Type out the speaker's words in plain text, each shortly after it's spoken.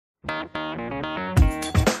Morning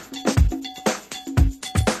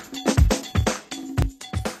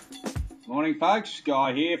folks,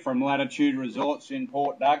 Guy here from Latitude Resorts in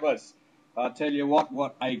Port Douglas. I tell you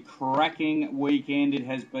what a cracking weekend it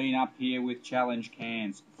has been up here with Challenge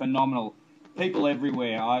Cairns. Phenomenal. People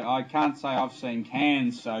everywhere. I can't say I've seen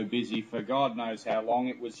Cairns so busy for God knows how long.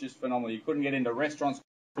 It was just phenomenal. You couldn't get into restaurants,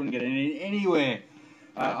 couldn't get anywhere.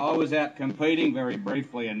 I was out competing very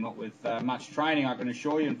briefly and not with much training, I can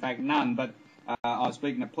assure you, in fact none, but I was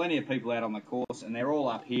speaking to plenty of people out on the course, and they're all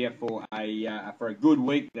up here for a good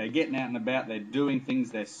week. They're getting out and about, they're doing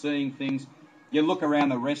things, they're seeing things. You look around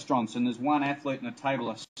the restaurants and there's one athlete and a table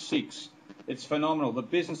of 6. It's phenomenal. The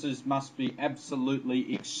businesses must be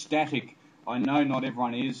absolutely ecstatic. I know not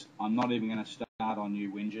everyone is. I'm not even going to start on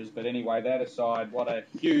you whingers. But anyway, that aside, what a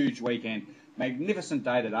huge weekend. Magnificent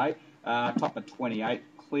day today. Top of 28,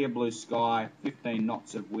 clear blue sky, 15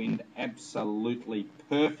 knots of wind, absolutely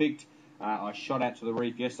perfect. I shot out to the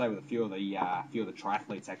reef yesterday with a few of the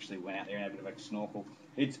triathletes actually went out there and had a bit of a snorkel.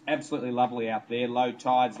 It's absolutely lovely out there. Low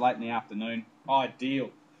tides late in the afternoon. Ideal.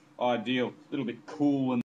 A little bit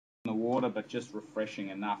cool in the water, but just refreshing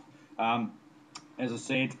enough. As I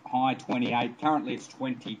said, high 28. Currently it's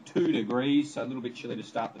 22 degrees, so a little bit chilly to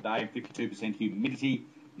start the day. 52% humidity,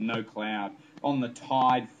 no cloud. On the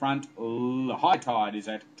tide front, the high tide is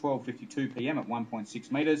at 12:52 p.m. at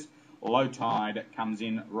 1.6 metres. Low tide comes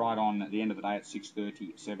in right on at the end of the day at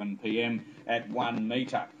 6:37 p.m. at 1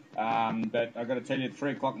 metre. But I've got to tell you, at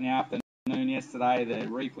 3 o'clock in the afternoon yesterday, the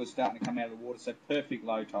reef was starting to come out of the water, so perfect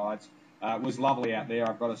low tides. It was lovely out there,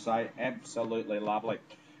 I've got to say, absolutely lovely.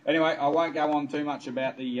 Anyway, I won't go on too much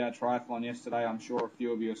about the triathlon yesterday. I'm sure a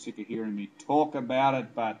few of you are sick of hearing me talk about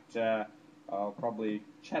it, but I'll probably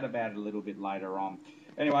chat about it a little bit later on.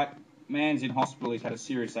 Anyway, man's in hospital. He's had a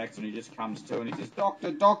serious accident. He just comes to and he says,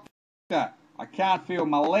 Doctor, I can't feel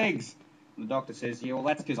my legs. And the doctor says, yeah, well,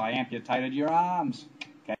 that's because I amputated your arms.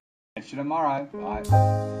 Catch you tomorrow. Bye.